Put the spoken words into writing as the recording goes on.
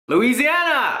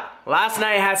Louisiana! Last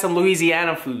night I had some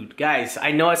Louisiana food. Guys,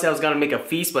 I know I said I was gonna make a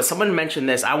feast, but someone mentioned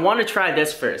this. I want to try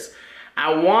this first.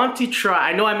 I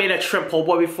know I made a shrimp po'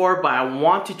 boy before, but I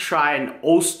want to try an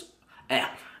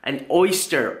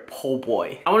oyster po'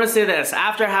 boy. I want to say this,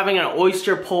 after having an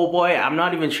oyster po' boy, I'm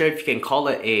not even sure if you can call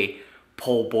it a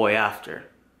po' boy after.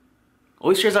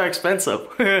 Oysters are expensive.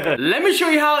 Let me show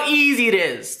you how easy it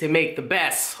is to make the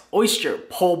best oyster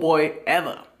po' boy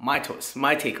ever. My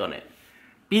take on it.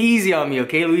 Be easy on me,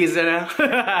 okay, Louisiana?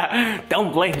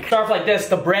 Don't blink. Start off like this,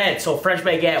 the bread. So French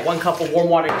baguette, 1 cup of warm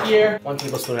water here, 1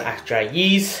 tablespoon of extra dry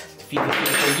yeast. To feed the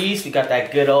beautiful yeast, we got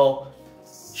that good old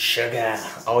sugar.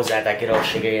 Always add that good old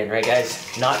sugar in, right guys?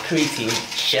 Not creatine,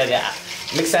 sugar.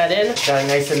 Mix that in, got it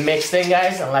nice and mixed in,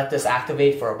 guys, and let this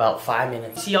activate for about 5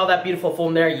 minutes. See all that beautiful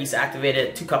foam there? Yeast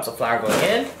activated, 2 cups of flour going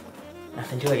in.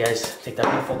 Nothing to it, guys. Take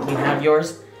that beautiful clean hand of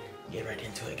yours, get right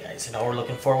into it, guys. And now we're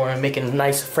looking for, we're making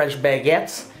nice French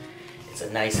baguettes. It's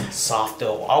a nice soft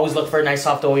dough. Always look for a nice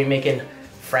soft dough when you're making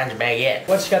French baguette.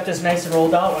 Once you got this nice and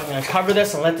rolled out, I'm gonna cover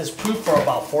this and let this proof for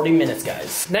about 40 minutes,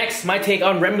 guys. Next, my take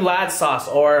on remoulade sauce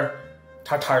or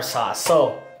tartare sauce.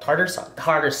 So, tartar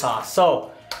sauce.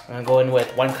 So, I'm gonna go in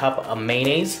with 1 cup of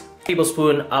mayonnaise, 1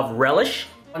 tablespoon of relish,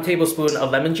 1 tablespoon of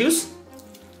lemon juice,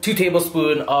 2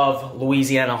 tablespoons of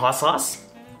Louisiana hot sauce,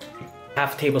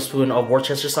 1/2 tablespoon of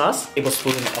Worcestershire sauce, 1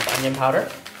 tablespoon of onion powder,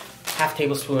 1/2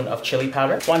 tablespoon of chili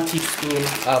powder, 1 teaspoon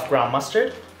of ground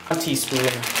mustard, 1 teaspoon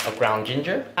of ground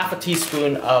ginger, 1/2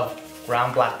 teaspoon of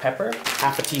ground black pepper,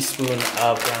 1/2 teaspoon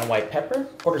of ground white pepper,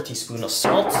 1/4 teaspoon of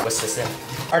salt. What's this in?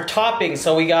 Our toppings,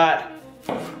 so we got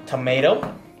tomato,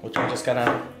 which I'm just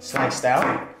gonna slice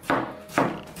down.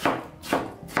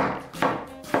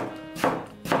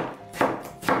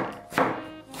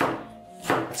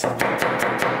 Some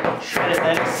shredded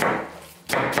lettuce.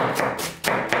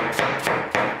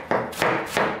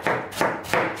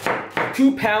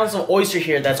 2 pounds of oyster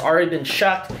here that's already been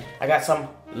shucked. I got some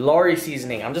Lorry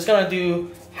seasoning. I'm just gonna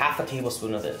do 1/2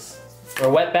 tablespoon of this. For a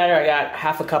wet batter, I got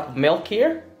 1/2 cup of milk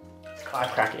here,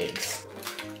 5 cracked eggs.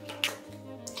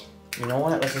 You know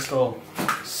what? Let's just go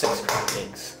 6 cracked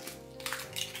eggs.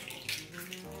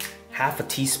 1/2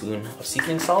 teaspoon of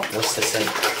seasoning salt. What's this in?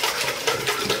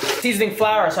 Seasoning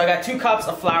flour. So I got 2 cups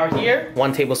of flour here.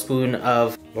 1 tablespoon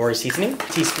of Lorry seasoning. 1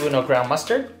 teaspoon of ground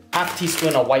mustard. 1/2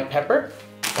 teaspoon of white pepper.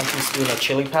 1 teaspoon of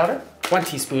chili powder. 1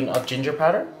 teaspoon of ginger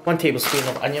powder. 1 tablespoon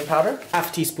of onion powder.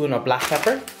 1/2 teaspoon of black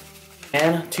pepper.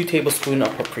 And 2 tablespoons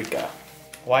of paprika.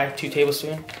 Why 2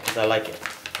 tablespoons? Because I like it.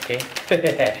 Okay?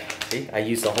 See, I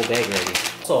used the whole bag already.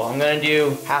 So I'm gonna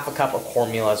do 1/2 cup of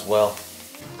cornmeal as well.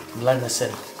 Blend this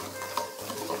in.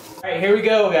 Alright, here we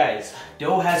go, guys.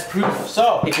 Dough has proof.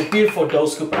 So take a beautiful dough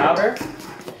scoop powder.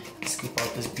 Scoop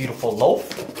out this beautiful loaf.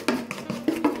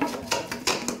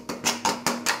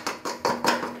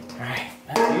 Alright,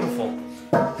 that's beautiful.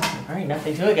 Alright,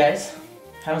 nothing to it, guys.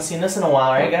 Haven't seen this in a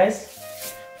while, right, guys?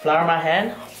 Flour in my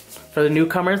hand. For the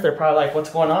newcomers, they're probably like, what's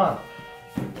going on?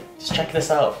 Just check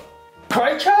this out.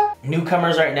 Right, chop?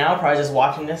 Newcomers right now probably just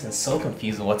watching this and so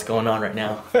confused with what's going on right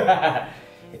now.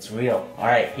 It's real.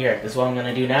 Alright, here, this is what I'm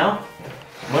gonna do now.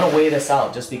 I'm gonna weigh this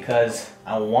out just because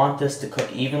I want this to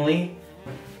cook evenly.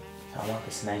 I want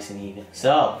this nice and even.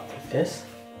 So, take this.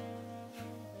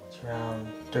 It's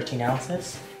around 13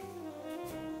 ounces.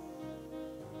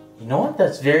 You know what?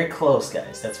 That's very close,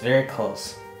 guys. That's very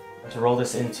close. I'm going to roll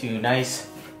this into nice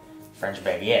French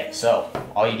baguette. So,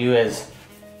 all you do is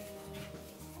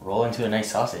roll into a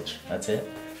nice sausage. That's it.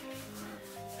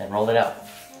 And roll it out.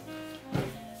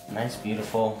 Nice,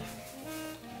 beautiful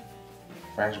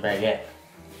French baguette.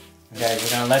 Guys, we're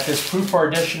gonna let this proof for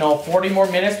additional 40 more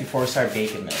minutes before we start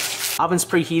baking this. Oven's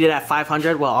preheated at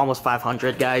 500, well, almost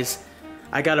 500, guys.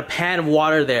 I got a pan of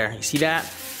water there. You see that?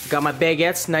 Got my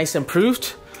baguettes nice and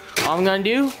proofed. All I'm gonna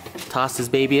do, toss this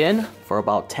baby in for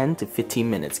about 10 to 15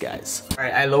 minutes, guys. All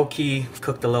right, I low-key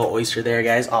cooked a little oyster there,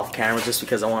 guys, off camera just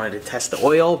because I wanted to test the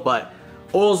oil, but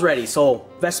oil's ready. So,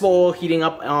 vegetable oil heating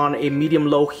up on a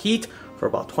medium-low heat for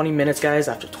about 20 minutes, guys.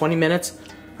 After 20 minutes,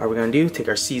 what we're gonna do, take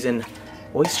our seasoned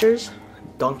oysters,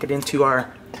 dunk it into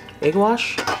our egg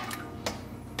wash,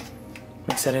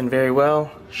 mix that in very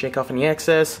well, shake off any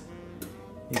excess,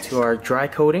 into our dry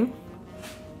coating.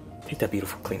 Take that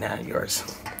beautiful clean hand of yours,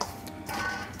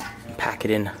 and pack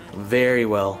it in very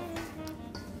well.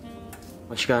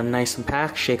 Once you got it nice and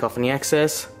packed, shake off any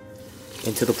excess,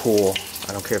 into the pool.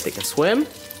 I don't care if they can swim.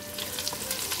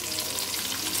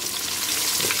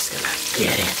 Just gonna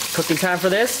get it. Cooking time for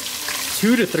this,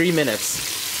 2 to 3 minutes.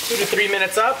 2 to 3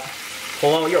 minutes up,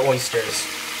 pull out your oysters.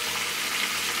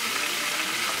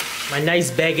 My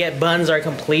nice baguette buns are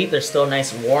complete. They're still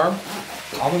nice and warm.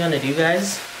 All I'm gonna do,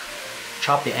 guys,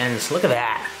 chop the ends. Look at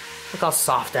that. Look how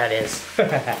soft that is.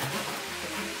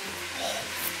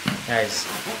 Guys,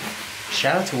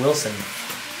 shout out to Wilson.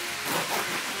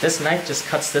 This knife just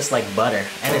cuts this like butter,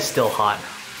 and it's still hot.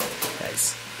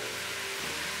 Guys,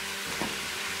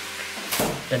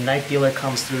 the knife dealer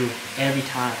comes through every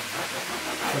time.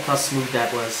 Look how smooth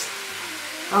that was.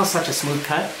 That was such a smooth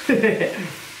cut.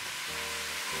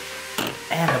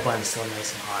 And the bun's still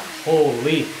nice and hot.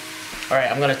 Holy.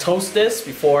 Alright, I'm gonna toast this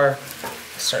before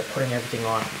I start putting everything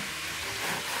on.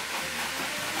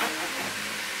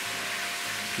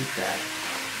 Keep that.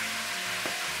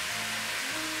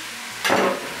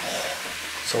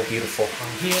 So beautiful.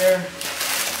 From here,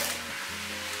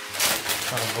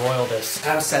 I'm gonna broil this. I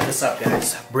gotta set this up,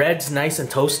 guys. Bread's nice and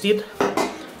toasted.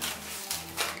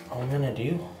 All I'm gonna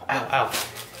do, ow.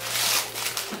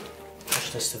 Push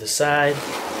this to the side.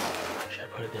 Should I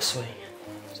put it this way?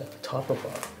 Is that the top or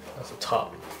bottom? That's the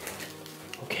top.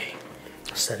 Okay,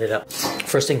 set it up.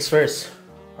 First things first,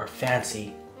 our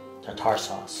fancy tartar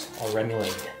sauce, or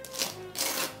remoulade.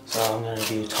 So I'm gonna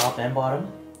do top and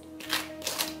bottom,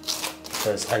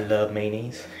 because I love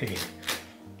mayonnaise. Who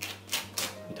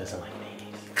doesn't like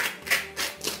mayonnaise?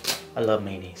 I love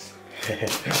mayonnaise. Okay.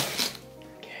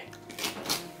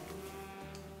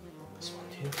 This one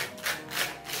too.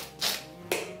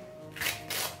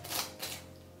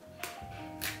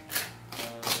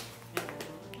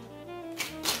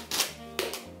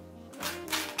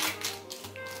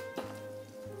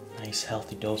 Nice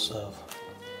healthy dose of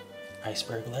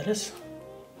iceberg lettuce.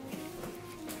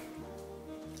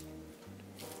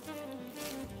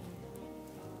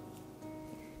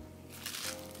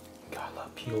 God, I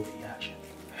love POV action.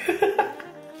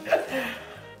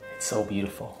 It's so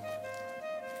beautiful.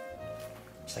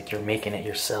 It's like you're making it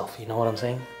yourself, you know what I'm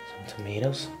saying? Some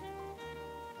tomatoes.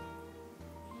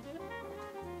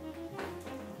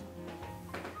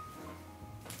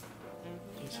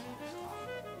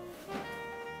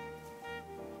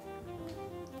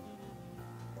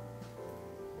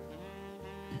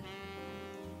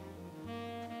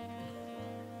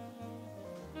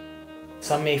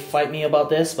 Some may fight me about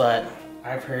this, but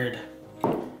I've heard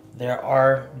there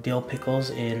are dill pickles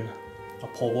in a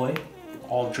po' boy,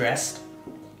 all dressed.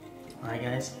 Alright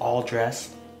guys, all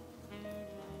dressed.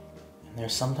 And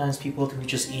there's sometimes people who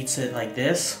just eats it like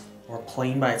this, or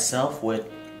plain by itself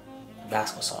with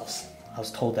Tabasco sauce. I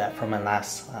was told that from my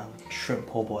last shrimp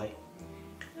po' boy.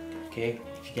 Okay,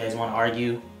 if you guys want to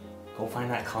argue, go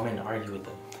find that comment and argue with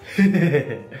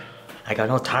them. I got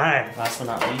no time. Last but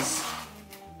not least,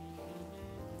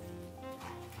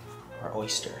 our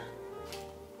oyster.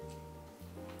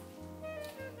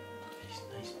 These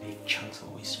nice big chunks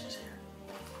of oysters here.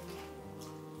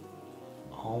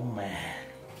 Oh man.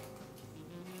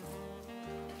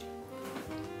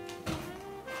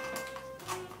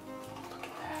 Look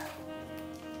at that.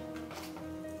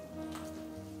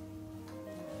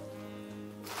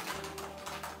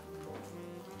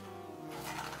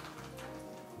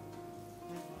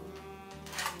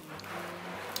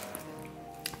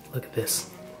 Look at this.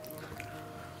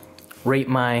 Rate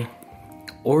my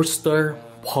oyster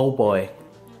po' boy.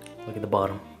 Look at the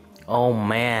bottom. Oh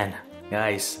man,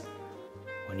 guys,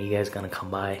 when are you guys gonna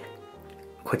come by?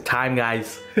 Quick time,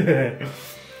 guys. I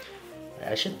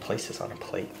should place this on a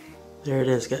plate. There it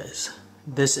is, guys.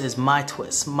 This is my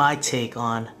twist, my take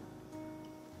on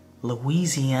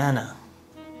Louisiana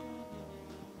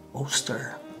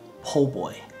oyster po'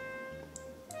 boy.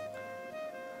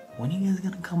 When are you guys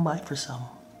gonna come by for some?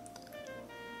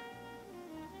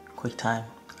 Quick time.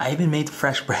 I even made the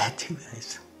fresh bread too,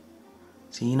 guys.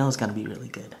 So you know it's gonna be really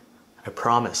good. I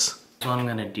promise. That's what I'm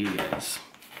gonna do, guys.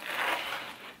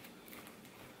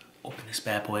 Open this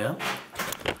bad boy up.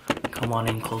 Come on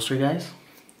in closer, guys.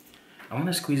 I'm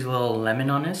gonna squeeze a little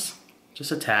lemon on this,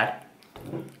 just a tad.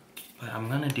 But I'm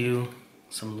gonna do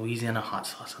some Louisiana hot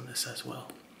sauce on this as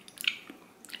well.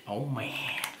 Oh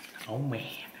man, oh man.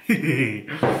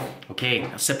 Okay,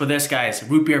 a sip of this, guys.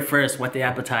 Root beer first. Whet the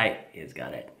appetite. It's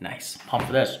got it. Nice. Pump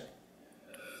for this.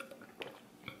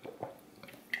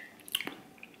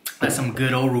 That's some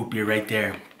good old root beer right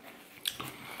there.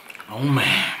 Oh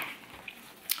man.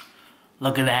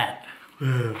 Look at that.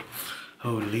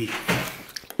 Holy.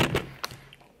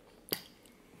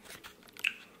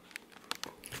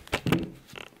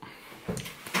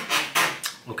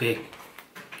 Okay.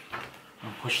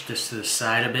 I'll push this to the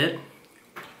side a bit.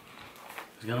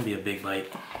 It's gonna be a big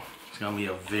bite. It's gonna be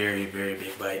a very, very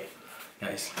big bite.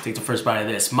 Guys, take the first bite of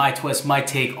this. My twist, my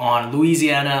take on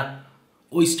Louisiana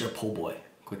oyster po' boy.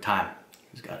 Quick time.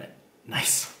 Who's got it?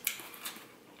 Nice.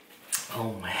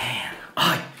 Oh man.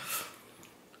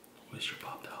 Oyster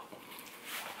popped out.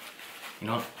 You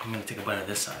know what? I'm gonna take a bite of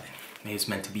this side. Maybe it's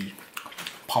meant to be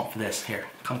pumped for this. Here,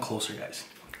 come closer, guys.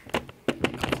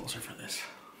 Come closer for this.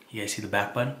 You guys see the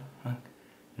back button? Huh?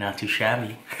 Not too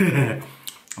shabby.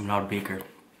 I'm not a baker.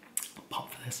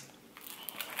 Pump for this.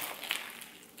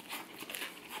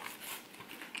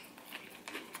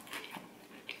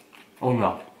 Oh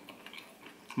no.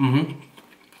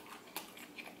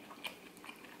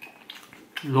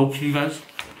 Low key, guys.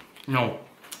 No.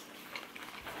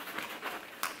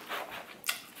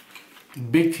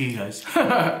 Big key, guys.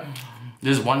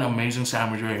 This is one amazing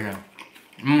sandwich right here.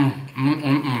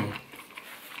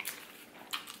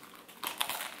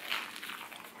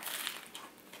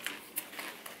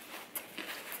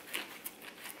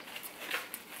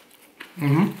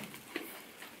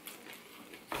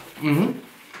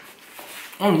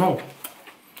 Oh no.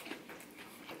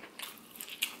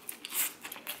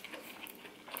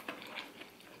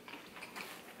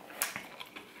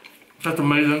 That's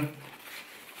amazing.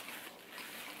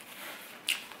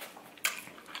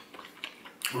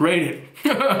 Rate it.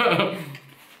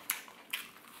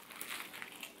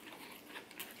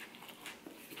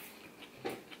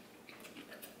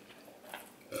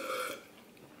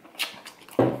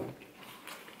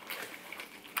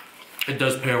 It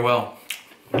does pair well.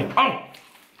 Oh!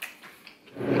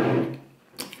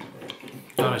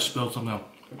 Thought I spilled something out.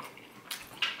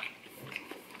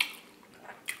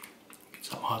 Get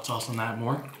some hot sauce on that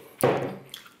more.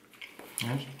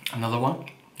 Yes. Another one.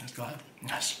 Let's go ahead.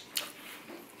 Yes.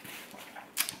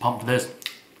 Pump this.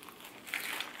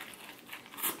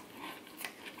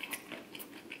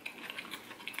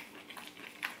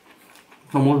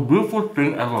 The most beautiful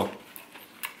thing ever.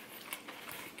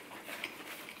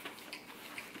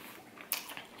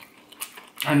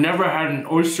 I never had an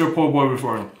oyster po' boy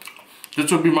before.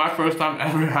 This would be my first time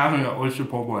ever having an oyster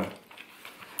po' boy.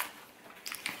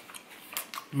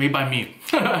 Made by me.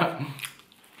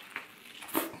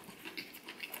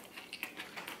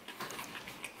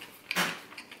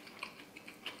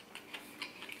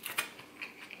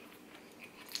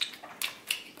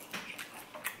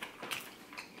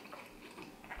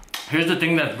 Here's the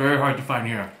thing that's very hard to find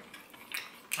here.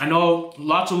 I know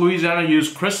lots of Louisiana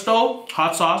use Crystal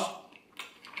hot sauce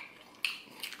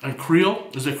and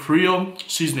Creole. Is a Creole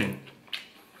seasoning.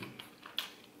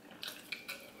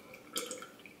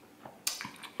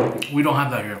 We don't have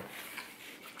that here.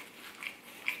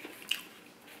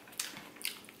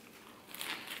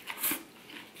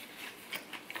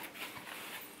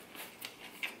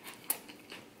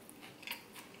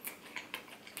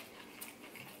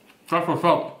 That's what's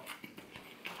up.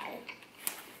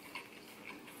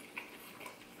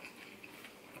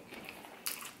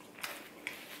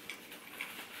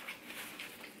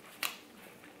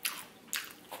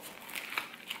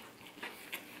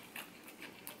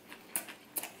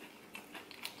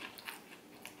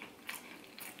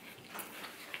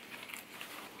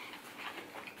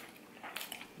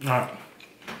 Alright.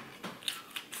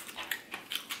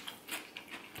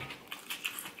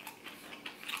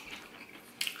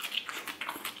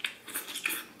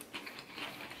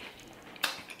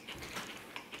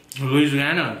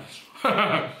 Louisiana.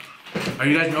 Are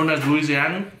you guys known as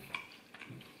Louisiana?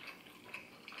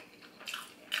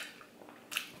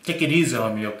 Take it easy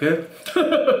on me, okay?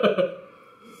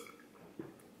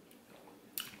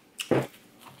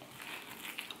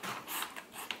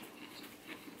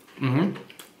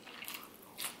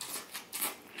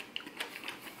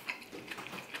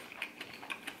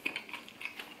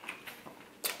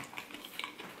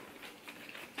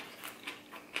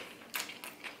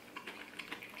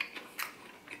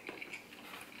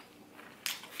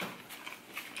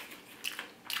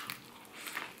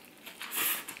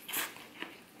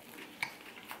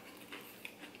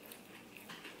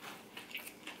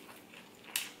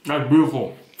 That's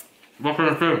beautiful. What can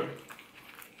I say?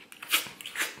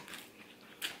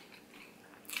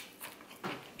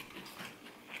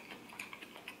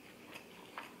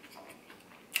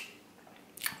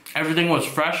 Everything was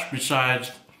fresh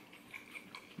besides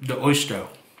the oyster.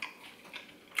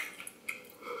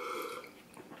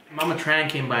 Mama Tran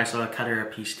came by, so I cut her a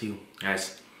piece too.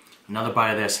 Guys, another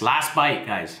bite of this. Last bite,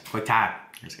 guys. Quick time.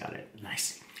 Just got it.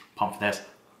 Nice. Pump this.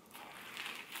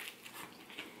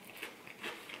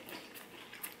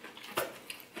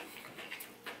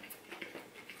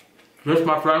 This,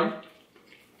 my friend,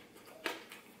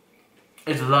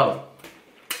 is love.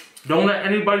 Don't let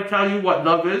anybody tell you what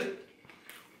love is.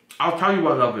 I'll tell you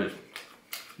what love is.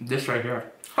 This right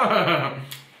here.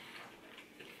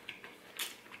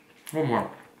 One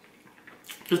more.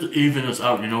 Just to even this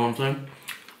out, you know what I'm saying?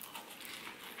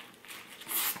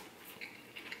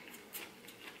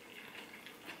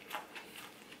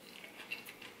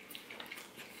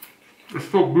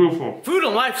 It's so beautiful. Food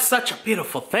and life is such a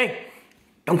beautiful thing.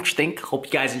 Don't you think? Hope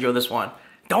you guys enjoy this one.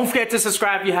 Don't forget to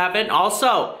subscribe if you haven't.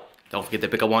 Also, don't forget to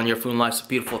pick up one of your Food and Life's a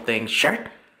Beautiful Thing shirt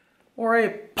or a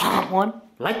palm one.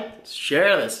 Like,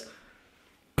 share this.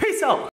 Peace out.